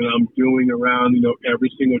things that I'm doing around, every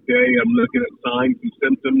single day. I'm looking at signs and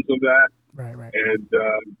symptoms of that. Right. And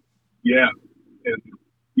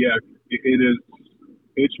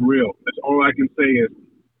it's real. That's all I can say is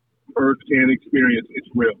firsthand experience. It's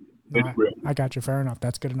real. It's real. I got you. Fair enough.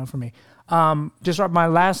 That's good enough for me. Just my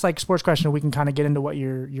last sports question. We can kind of get into what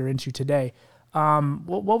you're into today.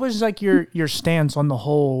 What was like your stance on the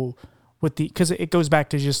whole with because it goes back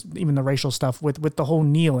to just even the racial stuff with the whole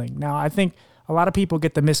kneeling. Now, I think a lot of people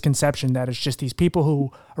get the misconception that it's just these people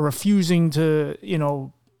who are refusing to,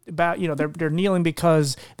 they're kneeling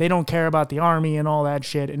because they don't care about the army and all that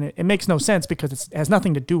shit. And it makes no sense because it has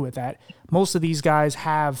nothing to do with that. Most of these guys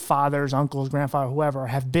have fathers, uncles, grandfather, whoever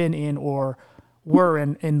have been in or were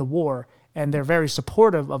in the war, and they're very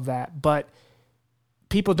supportive of that. But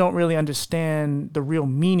people don't really understand the real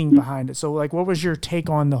meaning behind it. So, like, what was your take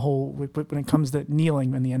on the whole when it comes to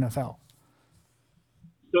kneeling in the NFL?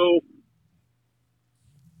 So,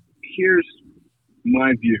 here's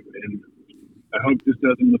my view, and I hope this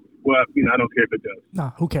doesn't look, well, I don't care if it does.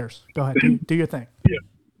 No, who cares? Go ahead. Do your thing. Yeah.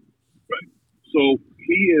 Right. So,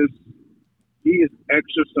 he is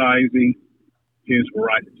exercising his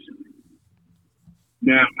rights.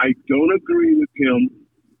 Now, I don't agree with him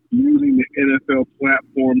using the NFL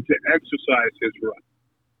platform to exercise his right.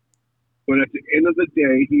 But at the end of the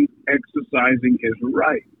day, he's exercising his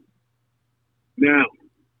right. Now,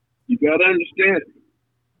 you got to understand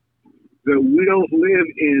that we don't live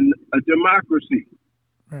in a democracy.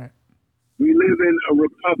 Right. We live in a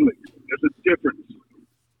republic. There's a difference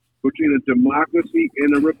between a democracy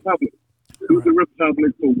and a republic. Who's the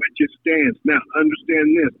republic for which it stands? Now,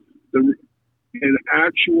 understand this. An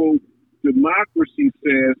actual democracy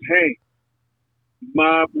says, hey,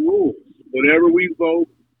 mob rules. Whatever we vote,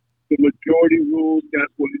 the majority rules,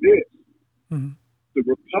 that's what it is. Mm-hmm. The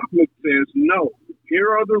republic says, no, here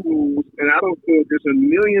are the rules, and I don't care if there's a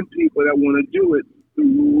million people that want to do it. The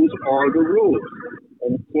rules are the rules.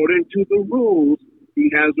 And according to the rules, he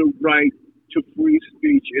has a right to free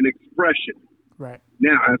speech and expression. Right.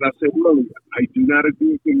 Now, as I said earlier, I do not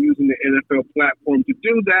agree with him using the NFL platform to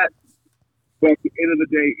do that. But at the end of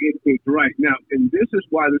the day, it is right. Now, and this is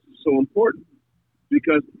why this is so important.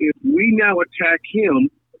 Because if we now attack him,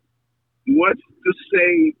 what's to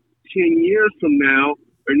say 10 years from now,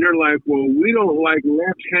 and they're like, well, we don't like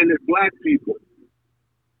left-handed black people.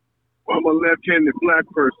 Well, I'm a left-handed black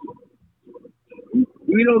person.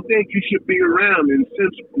 We don't think you should be around. And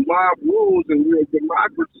since mob rules and we're a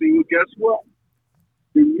democracy, guess what?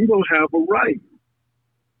 You don't have a right.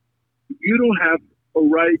 You don't have a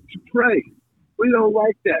right to pray. We don't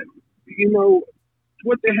like that.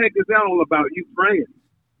 What the heck is that all about? You praying.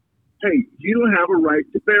 hey, you don't have a right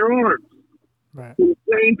to bear arms. Right. The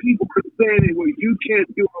same people are saying, well, you can't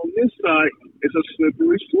do it on this side. It's a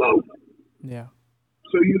slippery slope. Yeah.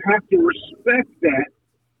 So you have to respect that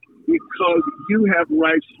because you have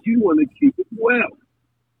rights you want to keep as well.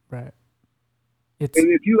 Right. And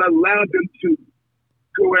if you allow them to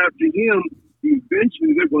go after him,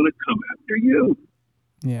 eventually they're going to come after you.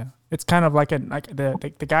 Yeah. It's kind of like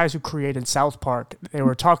the guys who created South Park, they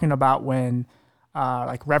were talking about when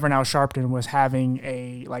like Reverend Al Sharpton was having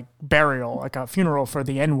a like burial, like a funeral for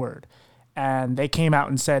the N-word. And they came out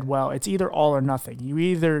and said, well, it's either all or nothing. You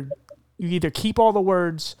either keep all the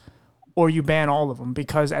words or you ban all of them,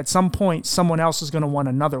 because at some point someone else is going to want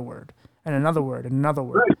another word and another word and another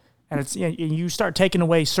word. Right. And it's, you start taking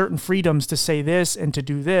away certain freedoms to say this and to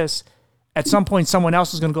do this. At some point, someone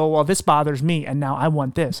else is going to go, well, this bothers me, and now I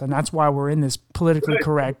want this. And that's why we're in this politically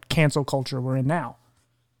correct cancel culture we're in now.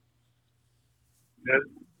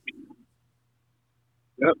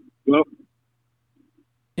 Yep. Well.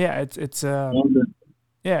 Yeah, it's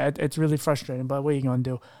really frustrating. But what are you going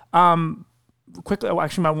to do? Quickly,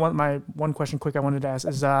 actually, my one question, quick, I wanted to ask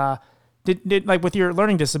is, did like with your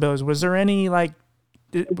learning disabilities, was there any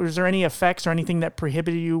effects or anything that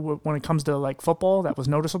prohibited you when it comes to like football that was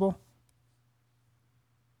noticeable?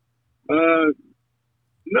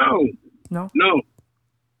 No.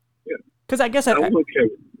 Because I guess okay.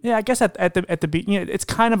 Yeah, I guess at the beginning, it's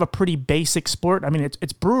kind of a pretty basic sport. I mean,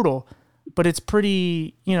 it's brutal, but it's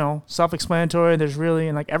pretty, self-explanatory. There's really,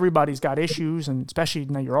 and like everybody's got issues, and especially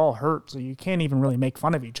now you're all hurt, so you can't even really make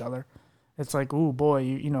fun of each other. It's like, oh boy,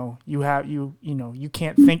 you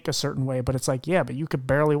can't think a certain way, but it's like, yeah, but you could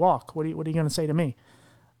barely walk. What are you going to say to me?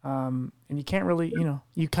 And you can't really,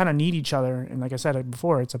 you kind of need each other. And like I said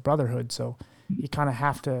before, it's a brotherhood. So you kind of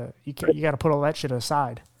have to, you got to put all that shit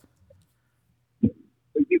aside.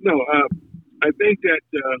 I think that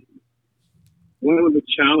one of the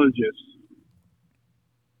challenges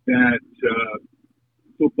that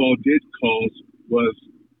football did cause was,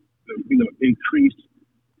 increased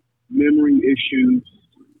memory issues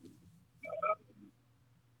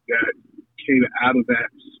that came out of that.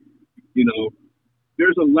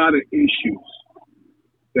 There's a lot of issues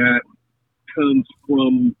that comes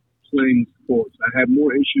from playing sports. I had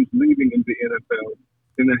more issues leaving in the NFL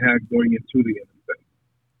than I had going into the NFL.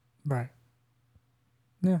 Right.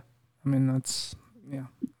 Yeah. I mean, it's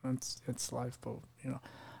life, but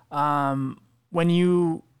when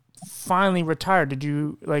you finally retired, did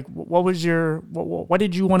you what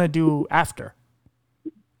did you want to do after?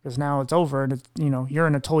 Because now it's over and it's, you're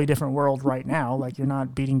in a totally different world right now. Like you're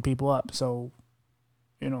not beating people up. So,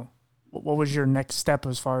 what was your next step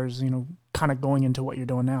as far as, kind of going into what you're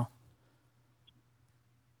doing now?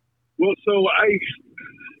 Well, so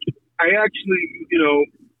I actually,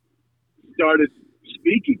 started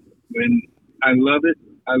speaking, and I love it.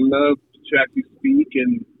 I love to actually speak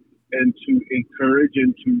and to encourage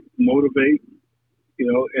and to motivate,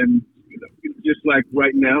 and just like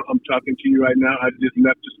right now, I'm talking to you right now. I just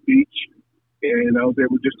left a speech, and I was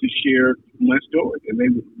able just to share my story,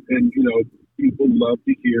 and people love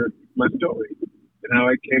to hear my story and how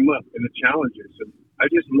I came up and the challenges, and I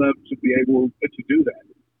just love to be able to do that.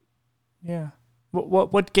 Yeah.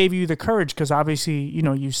 What gave you the courage? Because obviously,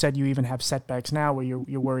 you said you even have setbacks now where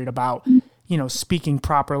you're worried about, speaking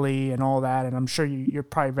properly and all that. And I'm sure you're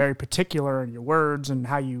probably very particular in your words and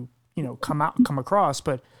how you, come across.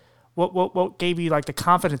 But what gave you like the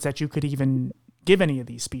confidence that you could even give any of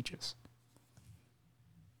these speeches?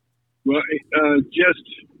 Well,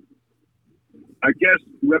 I guess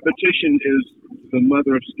repetition is the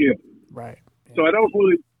mother of skill. Right. Yeah. So I don't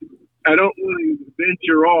really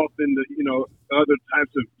venture off into, other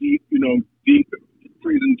types of deep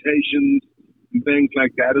presentations and things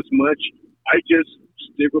like that as much. I just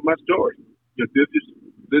stick with my story. This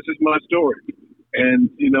is my story, and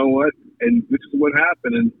you know what? And this is what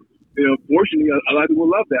happened. And fortunately, a lot of people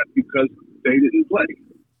love that because they didn't play.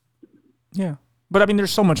 Yeah, but I mean,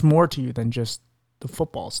 there's so much more to you than just the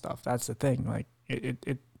football stuff. That's the thing. Like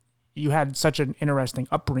you had such an interesting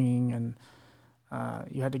upbringing and.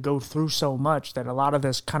 You had to go through so much that a lot of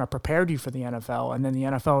this kind of prepared you for the NFL, and then the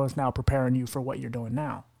NFL is now preparing you for what you're doing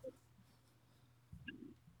now.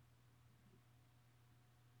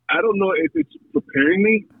 I don't know if it's preparing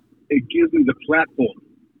me. It gives me the platform.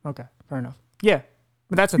 Okay, fair enough. Yeah,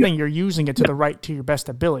 but that's the thing. You're using it to your best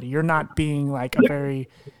ability. You're not being like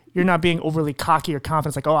you're not being overly cocky or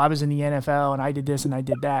confident. Like, oh, I was in the NFL and I did this and I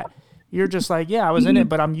did that. You're just like, yeah, I was in it,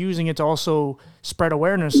 but I'm using it to also spread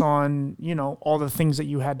awareness on, all the things that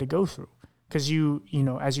you had to go through. Because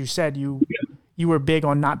as you said, you were big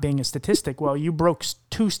on not being a statistic. Well, you broke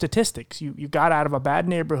two statistics. You got out of a bad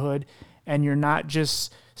neighborhood, and you're not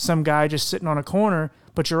just some guy just sitting on a corner,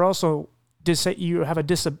 but you're also you have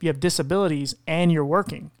disabilities and you're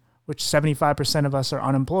working, which 75% of us are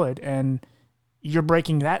unemployed, and you're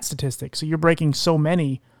breaking that statistic. So you're breaking so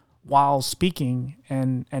many while speaking,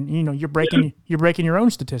 and you're breaking your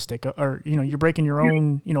own statistic, or you're breaking your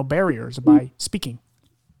own barriers by speaking.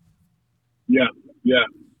 Yeah.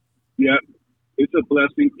 It's a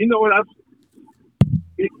blessing. You know what?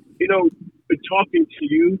 Talking to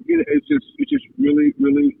you, it's just really,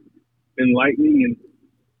 really enlightening, and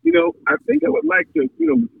I think I would like to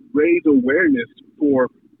raise awareness for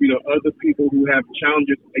other people who have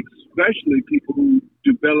challenges, especially people who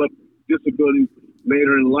develop disabilities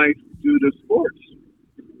later in life due to sports.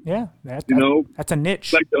 Yeah, that's a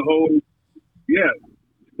niche. Like the whole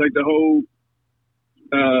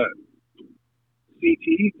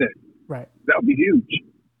CTE thing. Right. That would be huge.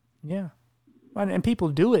 Yeah. And people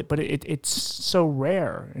do it, but it's so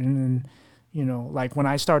rare. And like when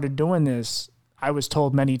I started doing this, I was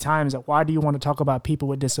told many times that, why do you want to talk about people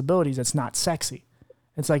with disabilities? It's not sexy.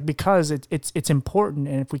 It's like, because it's important,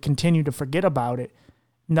 and if we continue to forget about it,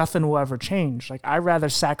 nothing will ever change. Like, I'd rather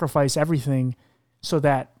sacrifice everything so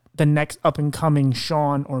that the next up and coming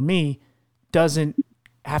Sean or me doesn't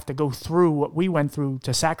have to go through what we went through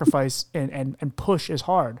to sacrifice and push as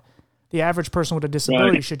hard. The average person with a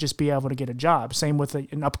disability should just be able to get a job. Same with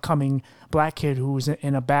an upcoming black kid who's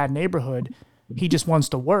in a bad neighborhood. He just wants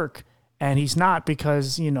to work, and he's not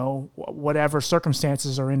because, whatever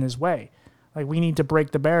circumstances are in his way. Like, we need to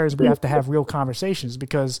break the barriers. We have to have real conversations,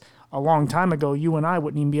 because a long time ago, you and I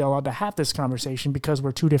wouldn't even be allowed to have this conversation because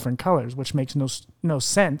we're two different colors, which makes no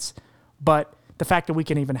sense. But the fact that we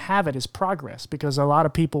can even have it is progress, because a lot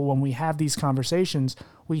of people, when we have these conversations,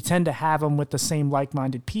 we tend to have them with the same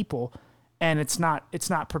like-minded people, and it's not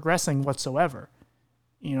progressing whatsoever.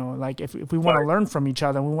 Like, if we want to learn from each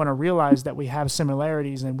other, and we want to realize that we have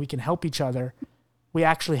similarities and we can help each other, we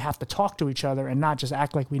actually have to talk to each other and not just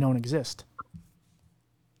act like we don't exist.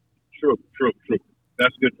 True.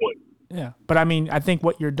 That's a good point. Yeah. But I mean, I think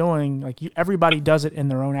what you're doing, like, everybody does it in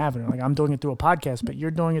their own avenue. Like, I'm doing it through a podcast, but you're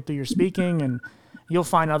doing it through your speaking, and you'll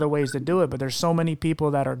find other ways to do it. But there's so many people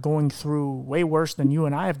that are going through way worse than you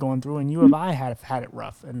and I have gone through, and you and I have had it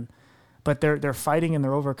rough. But they're fighting and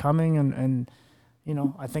they're overcoming, and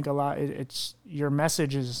I think a lot, it's your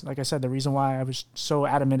message is, like I said, the reason why I was so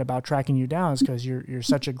adamant about tracking you down is because you're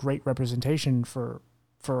such a great representation for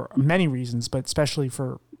many reasons, but especially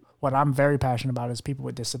for what I'm very passionate about is people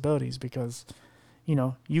with disabilities, because,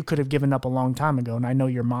 you could have given up a long time ago. And I know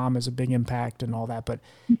your mom is a big impact and all that, but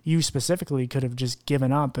you specifically could have just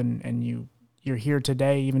given up, and you're here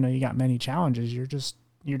today, even though you got many challenges. You're just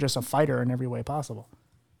a fighter in every way possible.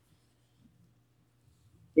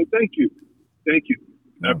 Well, thank you.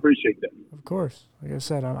 I appreciate that. Of course. Like I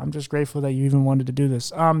said, I'm just grateful that you even wanted to do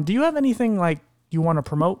this. Do you have anything like you want to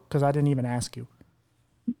promote? Because I didn't even ask you.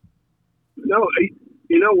 No,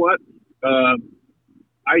 you know what? I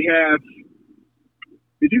have,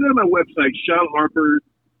 if you go to my website,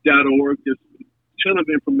 SeanHarper.org, there's a ton of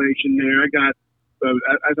information there. I got,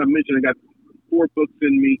 as I mentioned, I got 4 books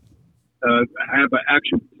in me. I have an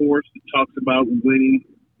actual course that talks about winning.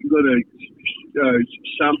 You go to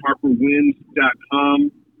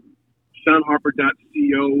SeanHarperWins.com,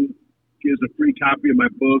 SeanHarper.co gives a free copy of my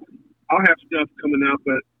book. I'll have stuff coming out,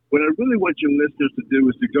 but what I really want your listeners to do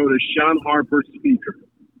is to go to Sean Harper Speaker,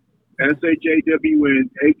 SHAWNHARPER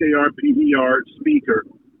Speaker,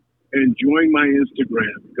 and join my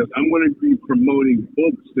Instagram, because I'm going to be promoting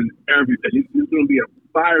books and everything. It's going to be a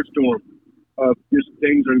firestorm of just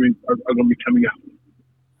things are going to be coming out.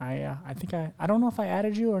 I think I don't know if I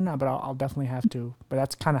added you or not, but I'll definitely have to. But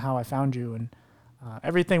that's kind of how I found you, and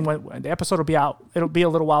everything. The episode will be out. It'll be a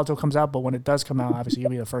little while till it comes out, but when it does come out, obviously you'll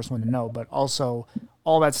be the first one to know. But also,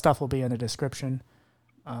 all that stuff will be in the description.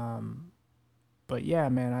 But yeah,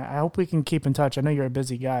 man, I hope we can keep in touch. I know you're a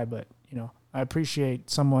busy guy, but I appreciate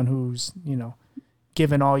someone who's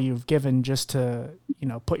given all you've given just to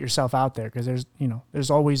put yourself out there, because there's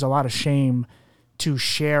always a lot of shame to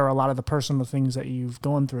share a lot of the personal things that you've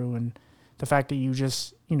gone through, and the fact that you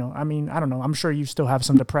just, I mean, I don't know, I'm sure you still have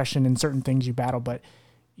some depression and certain things you battle, but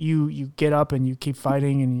you get up and you keep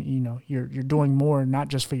fighting, and you're doing more, not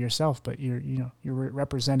just for yourself, but you're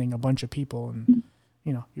representing a bunch of people, and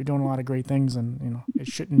you're doing a lot of great things, and it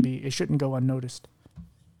shouldn't go unnoticed.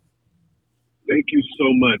 Thank you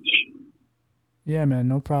so much. Yeah, man,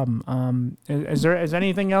 no problem. Is there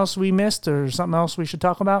anything else we missed, or something else we should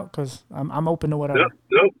talk about? Because I'm open to whatever.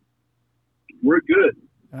 No, we're good.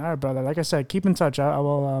 All right, brother. Like I said, keep in touch. I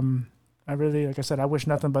will. I really, like I said, I wish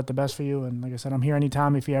nothing but the best for you. And like I said, I'm here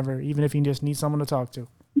anytime if you ever, even if you just need someone to talk to.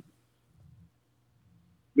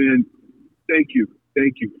 Man, thank you.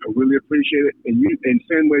 Thank you. I really appreciate it. And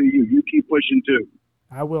same way to you. You keep pushing too.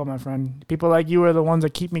 I will, my friend. People like you are the ones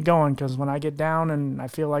that keep me going, because when I get down and I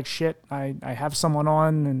feel like shit, I have someone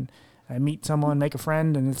on and I meet someone, make a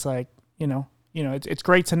friend, and it's like, it's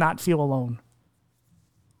great to not feel alone.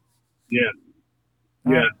 Yeah.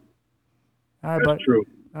 All yeah. Right. All right, That's buddy. true.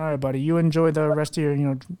 All right, buddy. You enjoy the rest of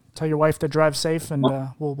your, tell your wife to drive safe, and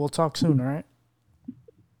we'll talk soon, all right?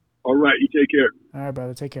 All right. You take care. All right,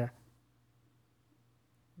 brother. Take care.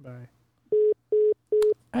 Bye.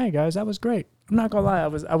 Hey, guys, that was great. I'm not gonna lie,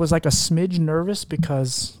 I was like a smidge nervous,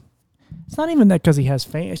 because it's not even that because he has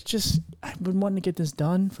fame. It's just I've been wanting to get this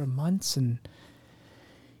done for months, and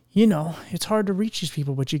it's hard to reach these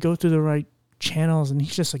people, but you go through the right channels, and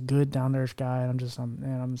he's just a good down to earth guy. And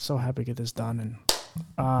I'm so happy to get this done.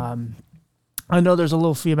 And I know there's a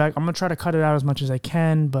little feedback. I'm gonna try to cut it out as much as I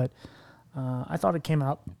can, but I thought it came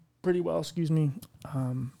out pretty well. Excuse me.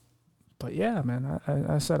 But yeah, man,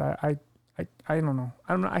 I said I don't know.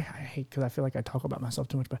 I hate, because I feel like I talk about myself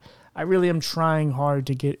too much, but I really am trying hard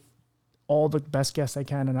to get all the best guests I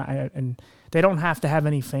can, and they don't have to have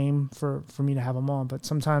any fame for me to have them on. But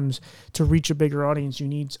sometimes to reach a bigger audience, you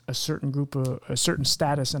need a certain group of a certain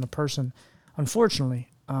status in a person. Unfortunately,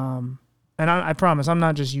 and I promise I'm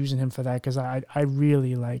not just using him for that, because I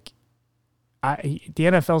really like the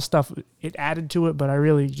NFL stuff. It added to it, but I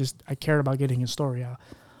really I cared about getting his story out.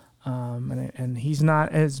 And he's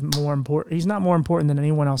not more important. He's not more important than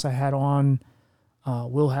anyone else I had on,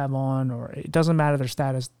 will have on, or it doesn't matter their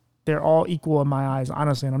status. They're all equal in my eyes,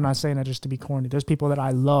 honestly. And I'm not saying that just to be corny. There's people that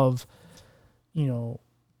I love,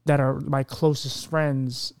 that are my closest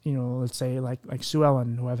friends. Let's say like Sue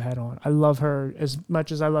Ellen, who I've had on. I love her as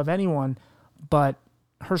much as I love anyone, but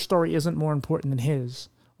her story isn't more important than his,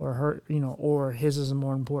 or her, or his isn't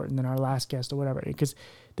more important than our last guest or whatever, because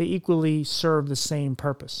they equally serve the same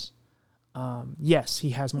purpose. Yes,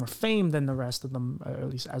 he has more fame than the rest of them, at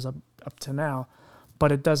least as up to now,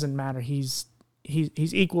 but it doesn't matter. He's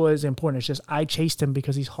equal as important. It's just I chased him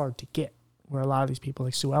because he's hard to get, where a lot of these people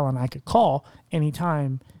like Sue Ellen I could call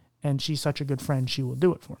anytime, and she's such a good friend, she will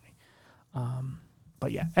do it for me.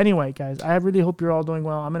 But yeah, anyway, guys, I really hope you're all doing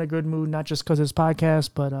well. I'm in a good mood, not just because it's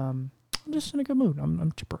podcast, but I'm just in a good mood.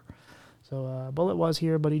 I'm chipper. So Bullet was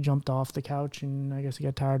here, but he jumped off the couch, and I guess he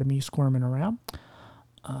got tired of me squirming around.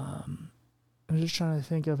 I'm just trying to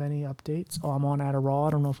think of any updates. Oh, I'm on Adderall.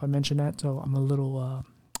 I don't know if I mentioned that, so I'm a little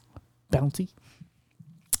bouncy.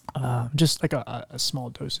 Just like a small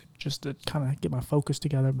dosage, just to kind of get my focus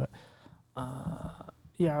together. But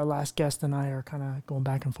yeah, our last guest and I are kind of going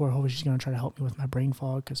back and forth. Hopefully she's going to try to help me with my brain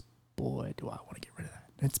fog, because boy, do I want to get rid of that.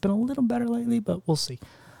 It's been a little better lately, but we'll see.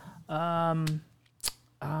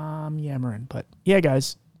 Yammering. But yeah,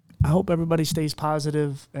 guys, I hope everybody stays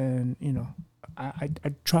positive, and I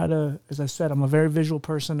try to, as I said, I'm a very visual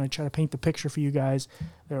person. I try to paint the picture for you guys.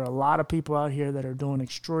 There are a lot of people out here that are doing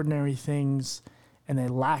extraordinary things, and they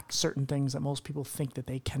lack certain things that most people think that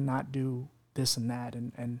they cannot do, this and that.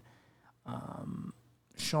 And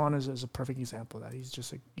Sean is a perfect example of that.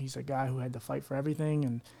 He's a guy who had to fight for everything,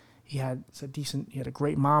 and he had a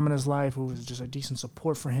great mom in his life who was just a decent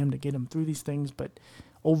support for him to get him through these things. But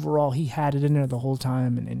overall, he had it in there the whole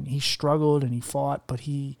time, and he struggled and he fought, but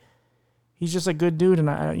he's just a good dude. And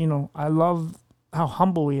I love how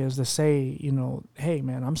humble he is to say, hey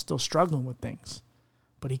man, I'm still struggling with things,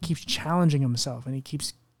 but he keeps challenging himself, and he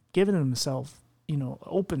keeps giving himself,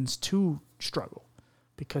 opens to struggle,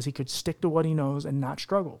 because he could stick to what he knows and not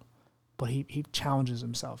struggle, but he challenges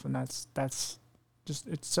himself. And that's just,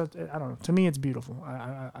 it's such, I don't know, to me, it's beautiful.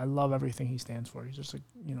 I love everything he stands for. He's just a,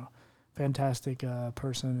 fantastic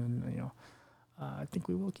person. And, I think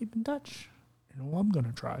we will keep in touch. I'm going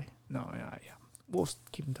to try. No, yeah. We'll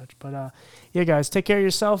keep in touch. But, yeah, guys, take care of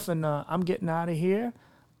yourself, and I'm getting out of here.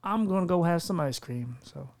 I'm going to go have some ice cream.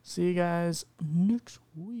 So see you guys next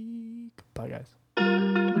week. Bye, guys.